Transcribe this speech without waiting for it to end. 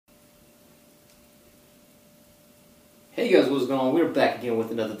Hey guys, what's going on? We're back again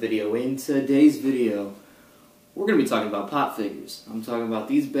with another video. In today's video, we're going to be talking about pop figures. I'm talking about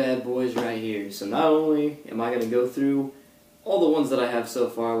these bad boys right here. So not only am I going to go through all the ones that I have so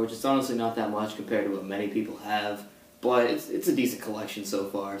far, which is honestly not that much compared to what many people have, but it's a decent collection so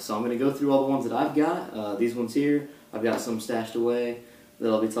far. So I'm going to go through all the ones that I've got. These ones here, I've got some stashed away that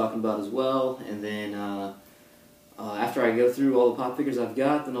I'll be talking about as well. And then after I go through all the pop figures I've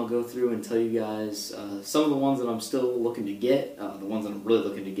got, then I'll go through and tell you guys some of the ones that I'm still looking to get, the ones that I'm really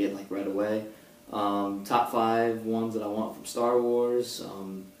looking to get like right away, top 5 ones that I want from Star Wars,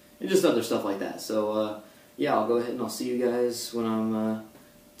 and just other stuff like that. So yeah, I'll go ahead and I'll see you guys when I'm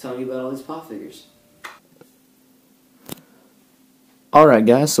telling you about all these pop figures. Alright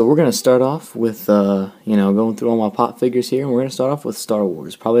guys, so we're going to start off with, going through all my pop figures here, and we're going to start off with Star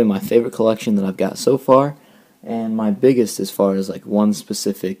Wars, probably my favorite collection that I've got so far. And my biggest as far as like one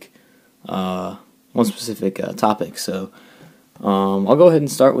specific topic. So I'll go ahead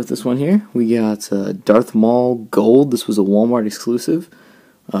and start with this one here. We got Darth Maul Gold. This was a Walmart exclusive.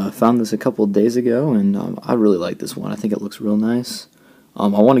 Found this a couple of days ago, and I really like this one. I think it looks real nice. I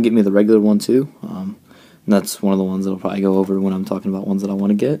want to get me the regular one too. And that's one of the ones that I'll probably go over when I'm talking about ones that I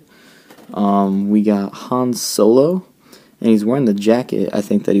want to get. We got Han Solo, and he's wearing the jacket I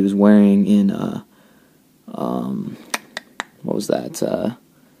think that he was wearing in what was that?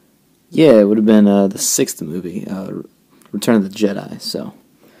 Yeah, it would have been the 6th movie, Return of the Jedi. So,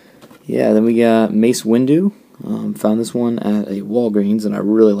 yeah, then we got Mace Windu. Found this one at a Walgreens, and I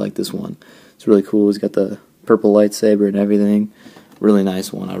really like this one. It's really cool. He's got the purple lightsaber and everything. Really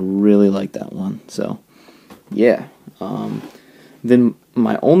nice one. I really like that one. So, yeah. Then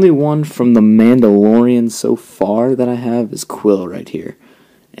my only one from The Mandalorian so far that I have is Quill right here.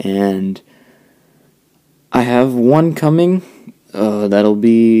 And I have one coming that'll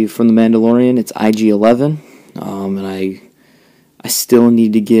be from The Mandalorian. It's IG-11, and I still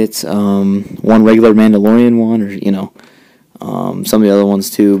need to get one regular Mandalorian one, or some of the other ones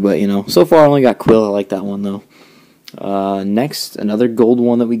too. But so far I only got Quill. I like that one though. Next, another gold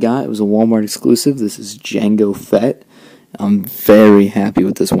one that we got. It was a Walmart exclusive. This is Jango Fett. I'm very happy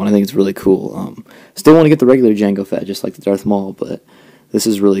with this one. I think it's really cool. Still want to get the regular Jango Fett, just like the Darth Maul, but this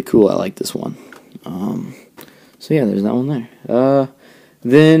is really cool. I like this one. So yeah, there's that one there.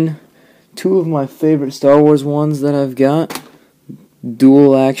 Then, 2 of my favorite Star Wars ones that I've got.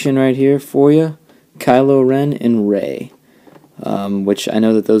 Dual action right here for you. Kylo Ren and Rey. Which I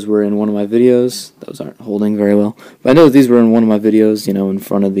know that those were in one of my videos. Those aren't holding very well. But I know that these were in one of my videos, in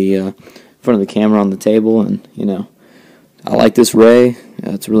front of the camera on the table. And, I like this Rey.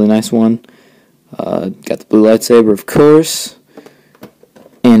 It's a really nice one. Got the blue lightsaber, of course.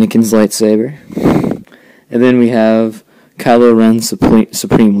 Anakin's lightsaber. And then we have Kylo Ren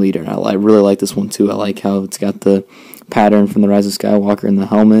Supreme Leader. I really like this one too. I like how it's got the pattern from the Rise of Skywalker in the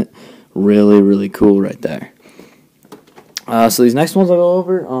helmet. Really, really cool right there. So these next ones I'll go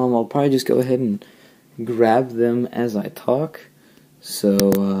over, I'll probably just go ahead and grab them as I talk.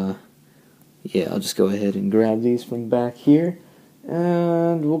 So, yeah, I'll just go ahead and grab these from back here.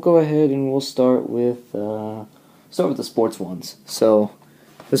 And we'll go ahead and we'll start with the sports ones. So,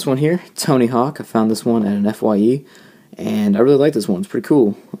 this one here, Tony Hawk. I found this one at an FYE, and I really like this one. It's pretty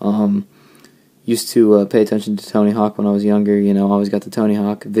cool. Used to pay attention to Tony Hawk when I was younger. Always got the Tony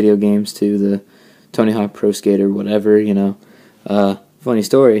Hawk video games too, the Tony Hawk Pro Skater, whatever. Funny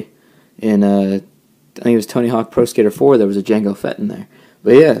story. In I think it was Tony Hawk Pro Skater 4. There was a Jango Fett in there.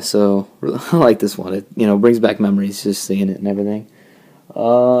 But yeah, so I like this one. It brings back memories just seeing it and everything.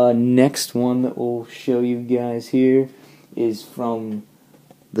 Next one that we'll show you guys here is from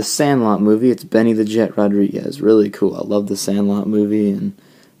the Sandlot movie. It's Benny the Jet Rodriguez. Really cool. I love the Sandlot movie, and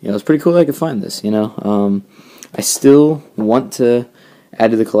it's pretty cool that I could find this. I still want to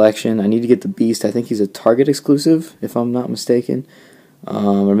add to the collection. I need to get the Beast. I think he's a Target exclusive, if I'm not mistaken,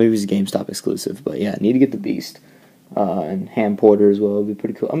 or maybe he's a GameStop exclusive. But yeah, I need to get the Beast, and Ham Porter as well would be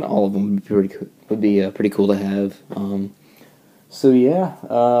pretty cool. I mean, all of them would be pretty cool to have. So yeah,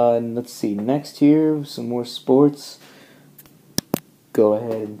 let's see. Next here, some more sports. Go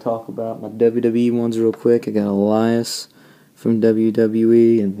ahead and talk about my WWE ones real quick. I got Elias from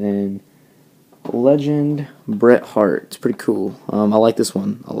WWE, and then Legend Bret Hart. It's pretty cool. I like this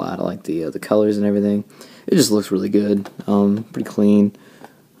one a lot. I like the colors and everything. It just looks really good. Pretty clean.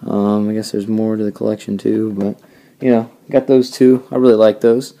 I guess there's more to the collection too, but got those 2. I really like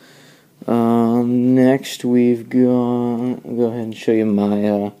those. Next we've got. I'll go ahead and show you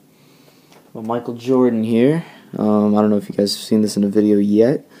my Michael Jordan here. I don't know if you guys have seen this in a video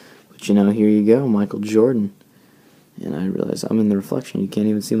yet, but here you go, Michael Jordan. And I realize I'm in the reflection, you can't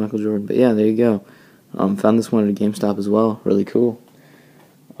even see Michael Jordan, but yeah, there you go. Found this one at a GameStop as well. Really cool.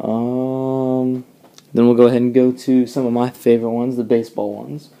 Then we'll go ahead and go to some of my favorite ones, the baseball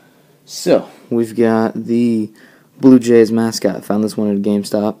ones. So, we've got the Blue Jays mascot. Found this one at a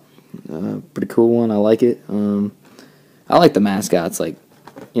GameStop. Pretty cool one. I like it. I like the mascots. Like,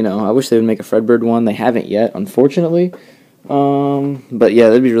 I wish they would make a Fredbird one. They haven't yet, unfortunately. But yeah,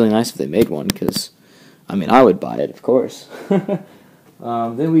 that'd be really nice if they made one, because, I would buy it, of course.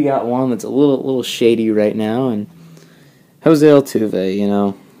 Then we got one that's a little shady right now, and Jose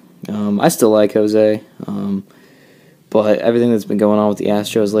Altuve, I still like Jose, but everything that's been going on with the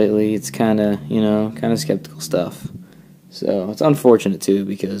Astros lately, it's kind of skeptical stuff. So it's unfortunate too,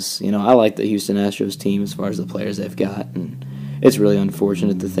 because I like the Houston Astros team as far as the players they've got, and it's really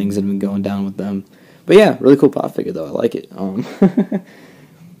unfortunate the things that have been going down with them. But yeah, really cool pop figure though. I like it.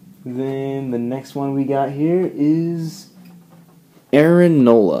 Then the next one we got here is Aaron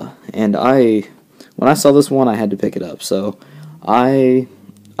Nola, and when I saw this one, I had to pick it up. So I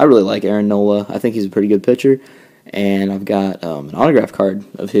really like Aaron Nola. I think he's a pretty good pitcher, and I've got an autograph card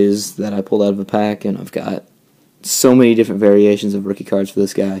of his that I pulled out of a pack, and I've got so many different variations of rookie cards for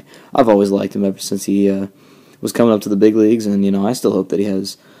this guy. I've always liked him ever since he was coming up to the big leagues, and I still hope that he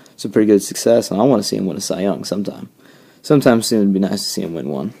has some pretty good success, and I want to see him win a Cy Young sometime. Sometime soon it'd be nice to see him win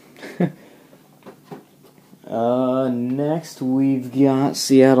one. Next we've got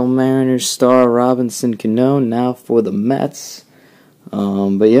Seattle Mariners star Robinson Cano, now for the Mets.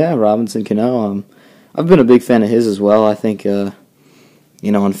 But yeah, Robinson Cano, I've been a big fan of his as well. I think,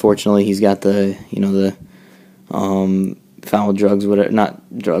 unfortunately he's got the foul drugs, whatever,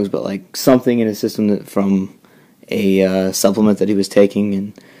 not drugs, but like something in his system from a supplement that he was taking,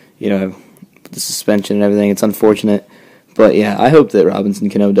 and the suspension and everything. It's unfortunate, but yeah, I hope that Robinson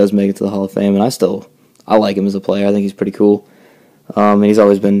Cano does make it to the Hall of Fame, and I like him as a player. I think he's pretty cool, and he's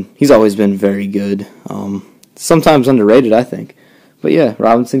always been very good. Sometimes underrated, I think. But yeah,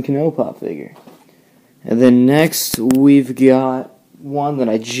 Robinson Cano pop figure. And then next we've got one that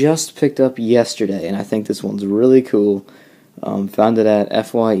I just picked up yesterday, and I think this one's really cool. Found it at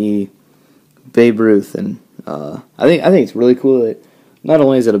FYE, Babe Ruth, and I think it's really cool that not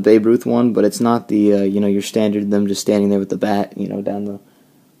only is it a Babe Ruth one, but it's not the your standard them just standing there with the bat down the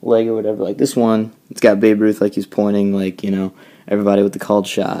leg or whatever. Like this one, it's got Babe Ruth like he's pointing, like everybody with the called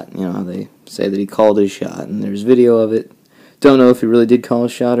shot. How they say that he called his shot, and there's video of it. Don't know if he really did call a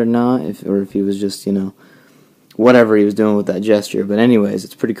shot or not, or if he was just whatever he was doing with that gesture. But anyways,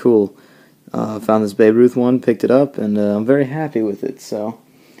 it's pretty cool. Found this Babe Ruth one, picked it up, and I'm very happy with it. So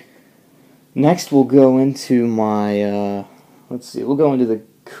next we'll go into my we'll go into the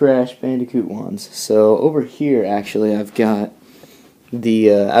Crash Bandicoot ones. So over here, actually, I've got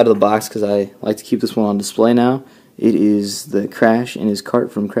the out of the box, because I like to keep this one on display now. It is the Crash in his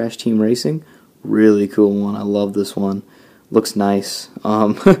cart from Crash Team Racing. Really cool one. I love this one. Looks nice.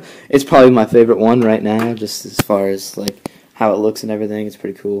 It's probably my favorite one right now, just as far as like how it looks and everything. It's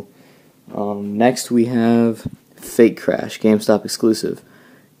pretty cool. Next we have Fake Crash, GameStop exclusive.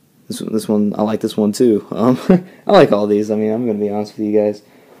 This one, I like this one too. I like all these. I'm going to be honest with you guys.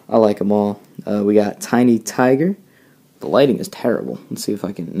 I like them all. We got Tiny Tiger. The lighting is terrible. Let's see if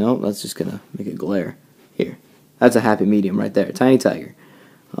I can... Nope, that's just going to make it glare. Here. That's a happy medium right there. Tiny Tiger.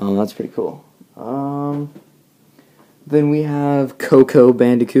 That's pretty cool. Then we have Coco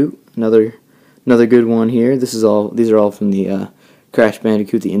Bandicoot. Another good one here. These are all from the Crash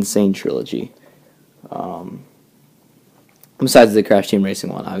Bandicoot, the Insane Trilogy. Besides the Crash Team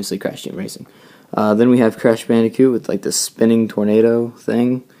Racing one, obviously Crash Team Racing. Then we have Crash Bandicoot with like the spinning tornado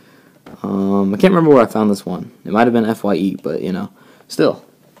thing. I can't remember where I found this one. It might have been FYE, but still,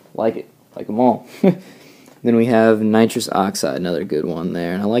 like it, like them all. Then we have Nitrous Oxide, another good one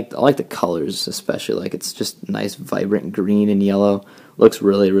there, and I like the colors especially. Like it's just nice, vibrant green and yellow. Looks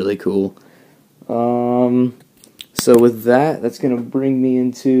really, really cool. So with that's gonna bring me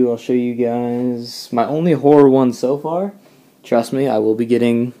into. I'll show you guys my only horror one so far. Trust me, I will be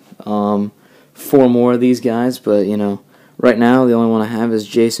getting 4 more of these guys, but right now the only one I have is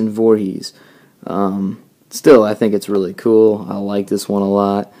Jason Voorhees. Still, I think it's really cool. I like this one a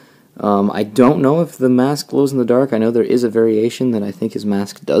lot. I don't know if the mask glows in the dark. I know there is a variation that I think his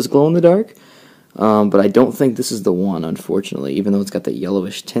mask does glow in the dark, but I don't think this is the one, unfortunately, even though it's got that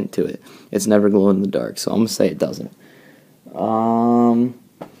yellowish tint to it. It's never glowing in the dark, so I'm going to say it doesn't.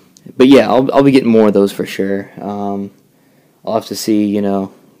 But yeah, I'll be getting more of those for sure. I'll have to see,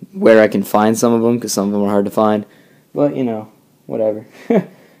 where I can find some of them, because some of them are hard to find, but, whatever. And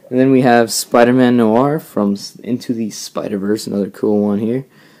then we have Spider-Man Noir from Into the Spider-Verse, another cool one here.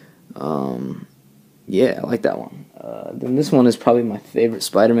 Yeah, I like that one. Then this one is probably my favorite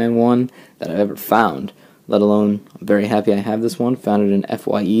Spider-Man one that I've ever found, let alone I'm very happy I have this one. Found it in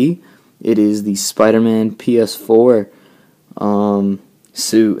FYE. It is the Spider-Man PS4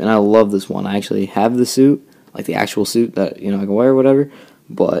 suit, and I love this one. I actually have the suit, like the actual suit that, I can wear or whatever,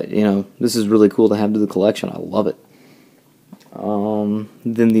 but, this is really cool to have to the collection. I love it.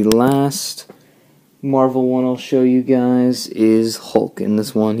 Then the last Marvel one I'll show you guys is Hulk, and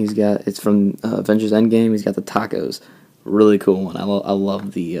this one it's from Avengers Endgame. He's got the tacos, really cool one. I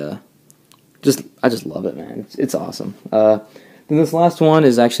love the I just love it, man. It's awesome. Then this last one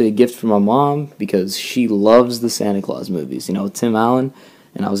is actually a gift from my mom because she loves the Santa Claus movies, Tim Allen,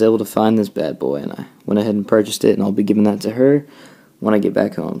 and I was able to find this bad boy, and I went ahead and purchased it, and I'll be giving that to her when I get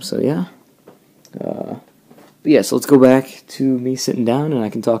back home. So yeah. But yeah, so let's go back to me sitting down, and I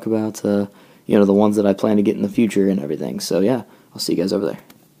can talk about the ones that I plan to get in the future and everything. So yeah, I'll see you guys over there.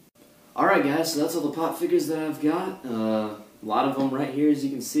 Alright guys, so that's all the pop figures that I've got. A lot of them right here, as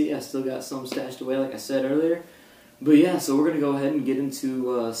you can see. I still got some stashed away, like I said earlier. But yeah, so we're going to go ahead and get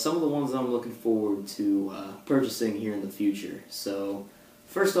into some of the ones that I'm looking forward to purchasing here in the future. So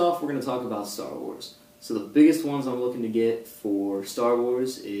first off, we're going to talk about Star Wars. So the biggest ones I'm looking to get for Star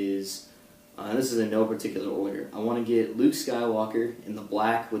Wars is, and this is in no particular order, I want to get Luke Skywalker in the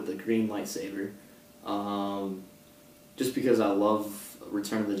black with the green lightsaber. Just because I love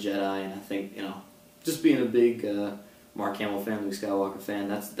Return of the Jedi, and I think, just being a big Mark Hamill fan, Luke Skywalker fan,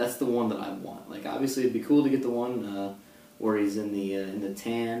 that's the one that I want. Like, obviously it'd be cool to get the one where he's in the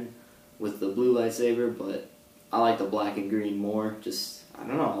tan with the blue lightsaber, but I like the black and green more. Just, I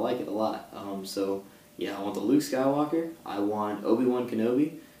don't know, I like it a lot. So yeah, I want the Luke Skywalker. I want Obi-Wan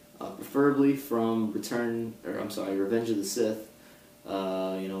Kenobi, preferably from Revenge of the Sith.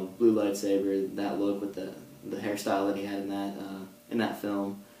 Blue lightsaber, that look with the hairstyle that he had in that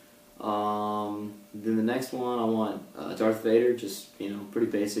film. Then the next one, I want Darth Vader, just, pretty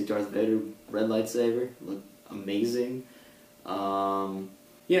basic Darth Vader, red lightsaber, look amazing.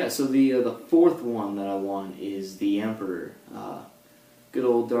 Yeah, so the fourth one that I want is the Emperor, good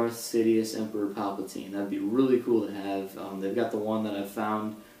old Darth Sidious, Emperor Palpatine. That'd be really cool to have. They've got the one that I've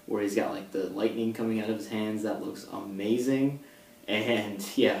found where he's got like the lightning coming out of his hands. That looks amazing. And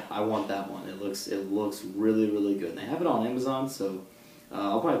yeah, I want that one. It looks really, really good. And they have it on Amazon, so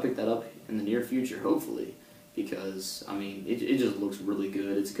I'll probably pick that up in the near future, hopefully, because I mean it just looks really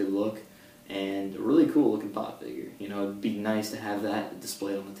good. It's a good look and a really cool looking pop figure. It'd be nice to have that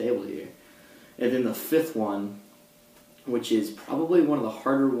displayed on the table here. And then the fifth one, which is probably one of the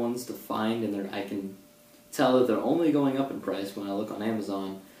harder ones to find, and I can tell that they're only going up in price when I look on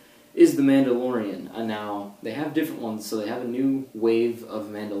Amazon, is the Mandalorian. Now, they have different ones, so they have a new wave of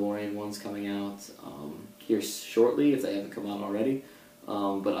Mandalorian ones coming out here shortly, if they haven't come out already.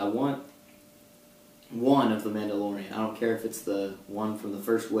 But I want one of the Mandalorian. I don't care if it's the one from the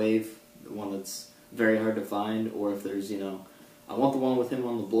first wave, the one that's very hard to find, or if there's, I want the one with him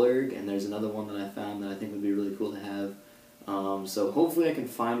on the blurg, and there's another one that I found that I think would be really cool to have. So hopefully I can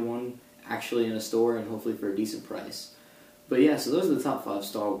find one actually in a store, and hopefully for a decent price. But yeah, so those are the top 5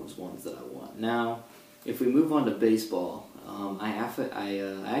 Star Wars ones that I want. Now, if we move on to baseball, I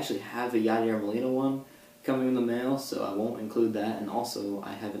actually have a Yadier Molina one coming in the mail, so I won't include that. And also,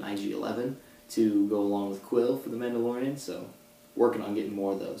 I have an IG-11 to go along with Quill for the Mandalorian, so working on getting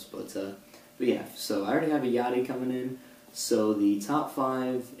more of those. But yeah, so I already have a Yachty coming in. So the top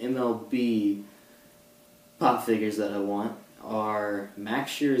 5 MLB pop figures that I want are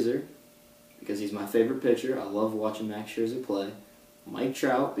Max Scherzer, because he's my favorite pitcher. I love watching Max Scherzer play. Mike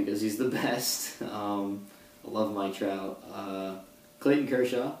Trout, because he's the best. I love Mike Trout. Clayton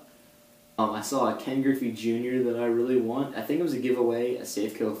Kershaw. I saw a Ken Griffey Jr. that I really want. I think it was a giveaway at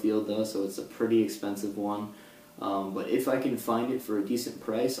Safeco Field, though, so it's a pretty expensive one. But if I can find it for a decent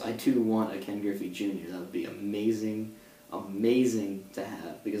price, I do want a Ken Griffey Jr. That would be amazing, amazing to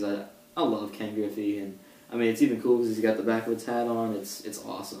have, because I love Ken Griffey, and I mean, it's even cool because he's got the backwards hat on. It's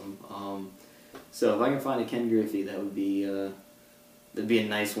awesome. So if I can find a Ken Griffey, that'd be a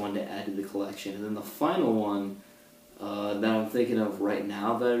nice one to add to the collection. And then the final one that I'm thinking of right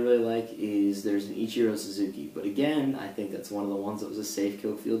now that I really like is there's an Ichiro Suzuki. But again, I think that's one of the ones that was a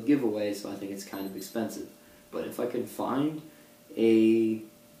Safeco Field giveaway, so I think it's kind of expensive. But if I could find a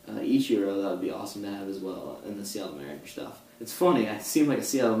Ichiro, that would be awesome to have as well in the Seattle Mariners stuff. It's funny, I seem like a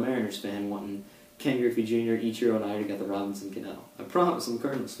Seattle Mariners fan wanting Ken Griffey Jr., Ichiro, and I already got the Robinson Cano. I promise I'm a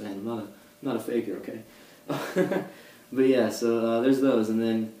Cardinals fan. I'm not a faker, okay? But yeah, so there's those. And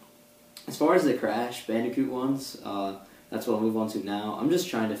then as far as the Crash Bandicoot ones, that's what I'll move on to now. I'm just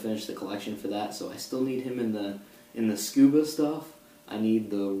trying to finish the collection for that, so I still need him in the scuba stuff. I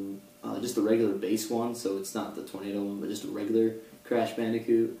need the just a regular base one, so it's not the tornado one, but just a regular Crash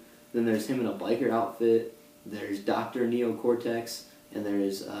Bandicoot. Then there's him in a biker outfit. There's Dr. Neo Cortex, and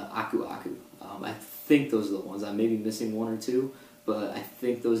there's Aku Aku. I think those are the ones. I may be missing one or two, but I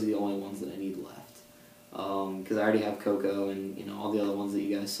think those are the only ones that I need left. Because I already have Coco and all the other ones that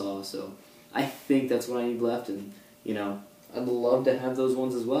you guys saw, so I think that's what I need left, and I'd love to have those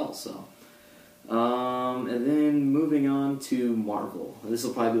ones as well. So, and then moving on to Marvel. This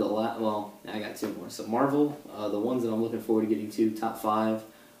will probably be the last. Well, I got two more. So Marvel, the ones that I'm looking forward to getting to, top 5.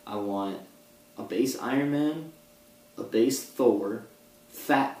 I want a base Iron Man, a base Thor,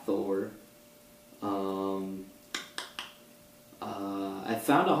 Fat Thor. I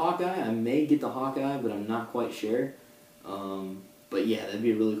found a Hawkeye. I may get the Hawkeye, but I'm not quite sure. But yeah, that'd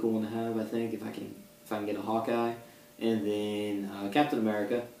be a really cool one to have. I think if I can get a Hawkeye, and then Captain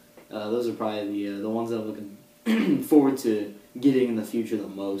America. Those are probably the ones that I'm looking forward to getting in the future the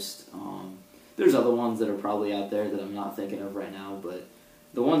most. There's other ones that are probably out there that I'm not thinking of right now, but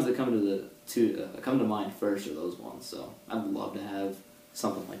the ones that come to mind first are those ones. So I'd love to have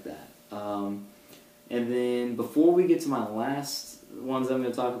something like that. And then before we get to my last ones I'm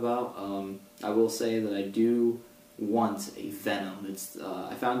going to talk about, I will say that I do want a Venom. It's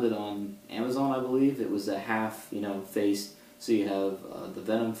I found it on Amazon, I believe. It was a half, face. So you have the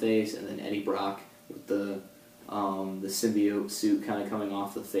Venom face, and then Eddie Brock with the symbiote suit kind of coming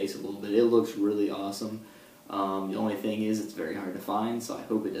off the face a little bit. It looks really awesome. The only thing is it's very hard to find, so I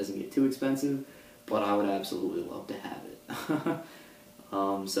hope it doesn't get too expensive. But I would absolutely love to have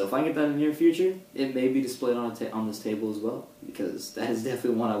it. So if I get that in the near future, it may be displayed on this table as well, because that is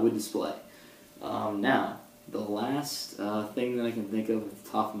definitely one I would display. Now, the last thing that I can think of at the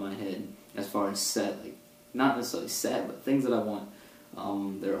top of my head, as far as set, not necessarily set, but things that I want.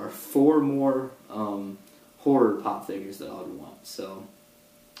 There are 4 more horror pop figures that I would want. So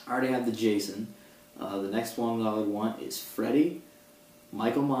I already have the Jason. The next one that I would want is Freddy,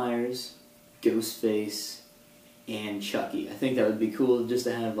 Michael Myers, Ghostface, and Chucky. I think that would be cool just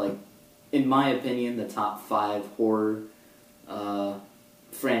to have, in my opinion, the top 5 horror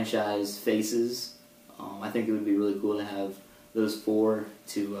franchise faces. I think it would be really cool to have those 4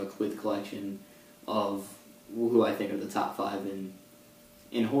 to complete the collection of who I think are the top 5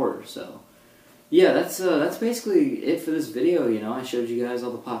 in horror. So yeah, that's basically it for this video. I showed you guys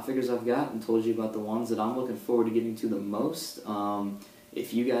all the pop figures I've got and told you about the ones that I'm looking forward to getting to the most.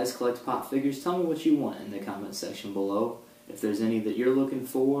 If you guys collect pop figures, tell me what you want in the comment section below. If there's any that you're looking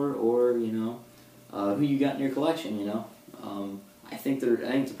for, or who you got in your collection. I think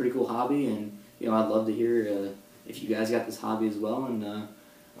it's a pretty cool hobby, and I'd love to hear if you guys got this hobby as well, and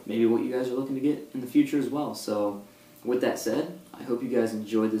maybe what you guys are looking to get in the future as well. So with that said, I hope you guys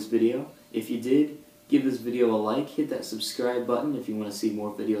enjoyed this video. If you did, give this video a like, hit that subscribe button if you want to see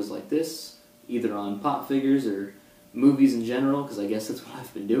more videos like this, either on pop figures or movies in general, because I guess that's what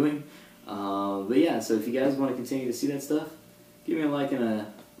I've been doing. But yeah, so if you guys want to continue to see that stuff, give me a like and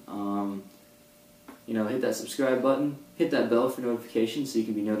hit that subscribe button, hit that bell for notifications so you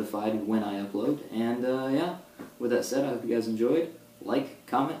can be notified when I upload. And yeah, with that said, I hope you guys enjoyed. Like,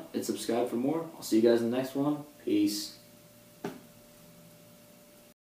 comment, and subscribe for more. I'll see you guys in the next one. Peace.